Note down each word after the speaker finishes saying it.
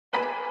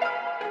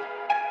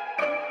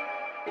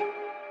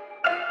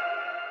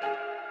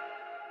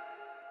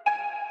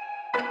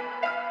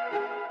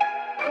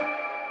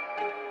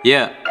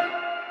Yeah.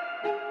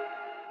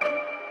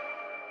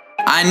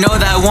 I know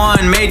that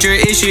one major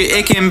issue,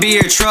 it can be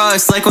your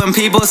trust. Like when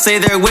people say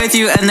they're with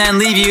you and then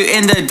leave you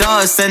in the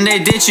dust, and they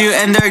ditch you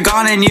and they're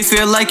gone and you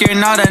feel like you're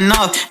not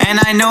enough. And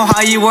I know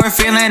how you were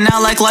feeling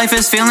now, like life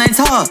is feeling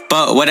tough.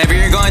 But whatever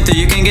you're going through,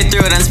 you can get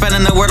through it. I'm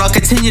spreading the word, I'll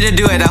continue to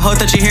do it. I hope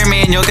that you hear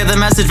me and you'll get the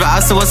message, but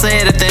I still will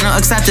say it if they don't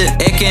accept it.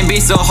 It can be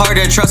so hard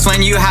to trust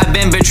when you have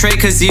been betrayed,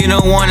 cause you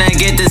don't wanna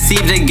get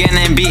deceived again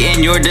and be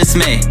in your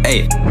dismay.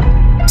 Hey.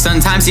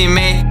 Sometimes you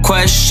may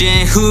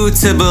question who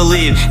to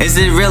believe. Is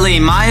it really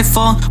my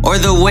fault or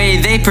the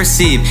way they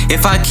perceive?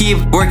 If I keep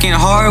working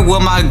hard, will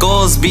my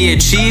goals be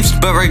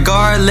achieved? But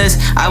regardless,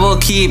 I will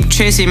keep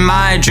chasing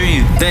my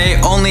dream.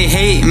 They only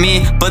hate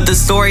me, but the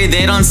story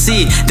they don't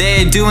see.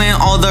 They're doing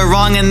all the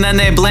wrong and then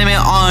they blame it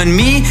on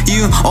me.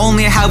 You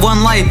only have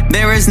one life,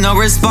 there is no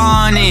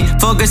responding.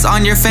 Focus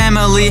on your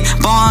family,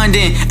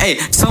 bonding. Hey,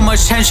 so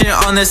much tension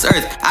on this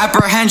earth,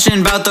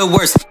 apprehension about the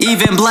worst.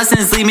 Even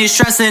blessings leave me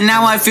stressing,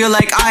 now I feel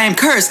like I am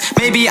cursed.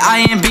 Maybe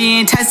I am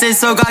being tested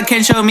so God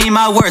can show me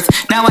my worth.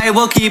 Now I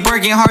will keep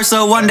working hard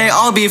so one day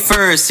I'll be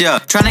first. Yeah,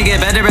 trying to get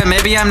better but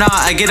maybe I'm not.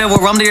 I get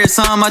overwhelmed to hear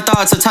some of my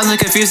thoughts. Sometimes I'm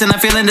confused and I'm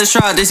feeling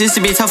distraught. This used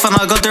to be tough and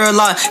I'll go through a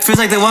lot. Feels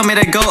like they want me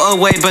to go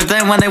away, but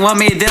then when they want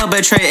me they'll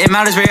betray. It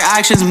matters for your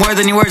actions more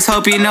than your words.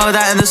 Hope you know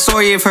that in the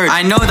story you've heard.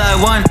 I know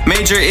that one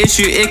major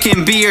issue, it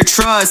can be your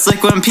trust.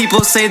 Like when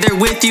people say they're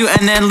with you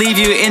and then leave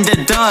you in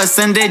the dust,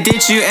 and they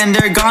ditch you and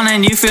they're gone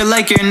and you feel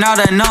like you're not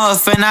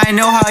enough. And I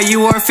know how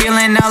you are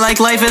feeling now, like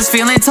life is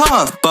feeling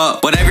tough.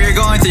 But whatever you're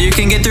going through, you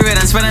can get through it.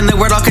 I'm spreading the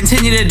word, I'll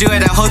continue to do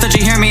it. I hope that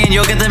you hear me and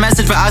you'll get the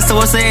message, but I still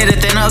will say it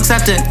if they don't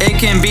accept it. It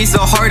can be so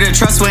hard to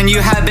trust when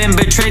you have been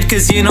betrayed,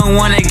 cause you don't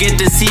want to get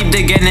deceived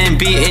again and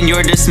be in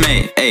your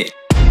dismay. Hey.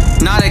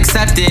 Not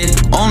accepted,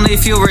 only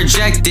feel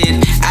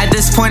rejected. At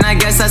this point I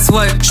guess that's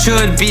what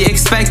should be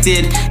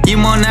expected. You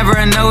will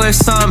never know if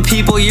some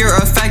people you're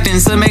affecting,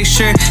 so make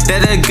sure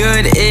that a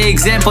good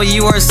example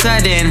you are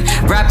setting.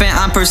 Rapping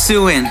I'm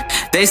pursuing,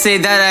 they say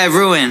that I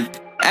ruin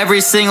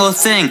every single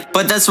thing,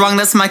 but that's wrong,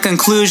 that's my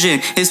conclusion.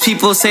 Is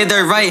people say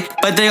they're right,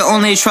 but they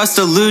only trust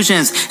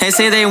illusions. They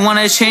say they want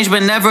to change,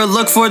 but never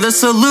look for the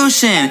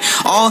solution.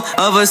 All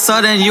of a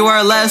sudden you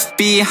are left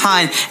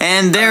behind,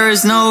 and there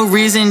is no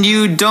reason,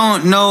 you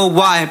don't know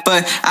why.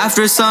 But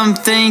after some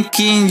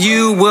thinking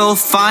you will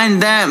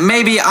find that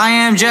maybe I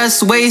am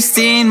just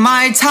wasting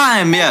my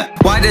time. Yeah.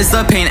 Why does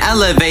the pain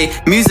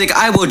elevate? Music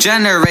I will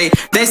generate.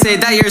 They say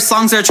that your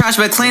songs are trash,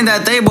 but claim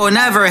that they will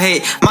never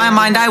hate. My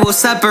mind I will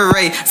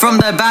separate from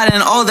the bad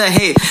and all the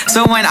hate.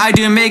 So when I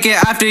do make it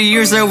after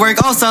years of work,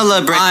 I'll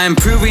celebrate. I'm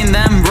proving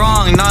them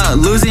wrong, not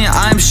losing,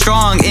 I'm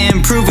strong.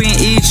 Improving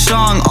each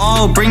song,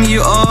 I'll bring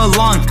you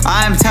along.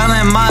 I'm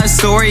telling my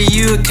story,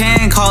 you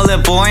can call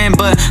it boring,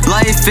 but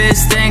life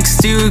is thanks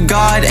to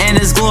God and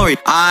His glory.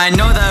 I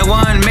know that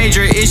one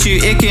major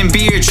issue, it can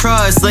be your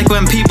trust. Like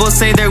when people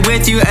say they're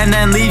with you and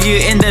then leave you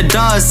in the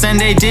dust, and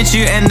they ditch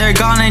you and they're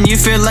gone and you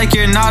feel like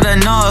you're not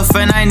enough.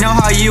 And I know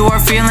how you are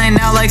feeling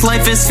now, like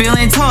life is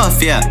feeling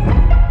tough. Yeah.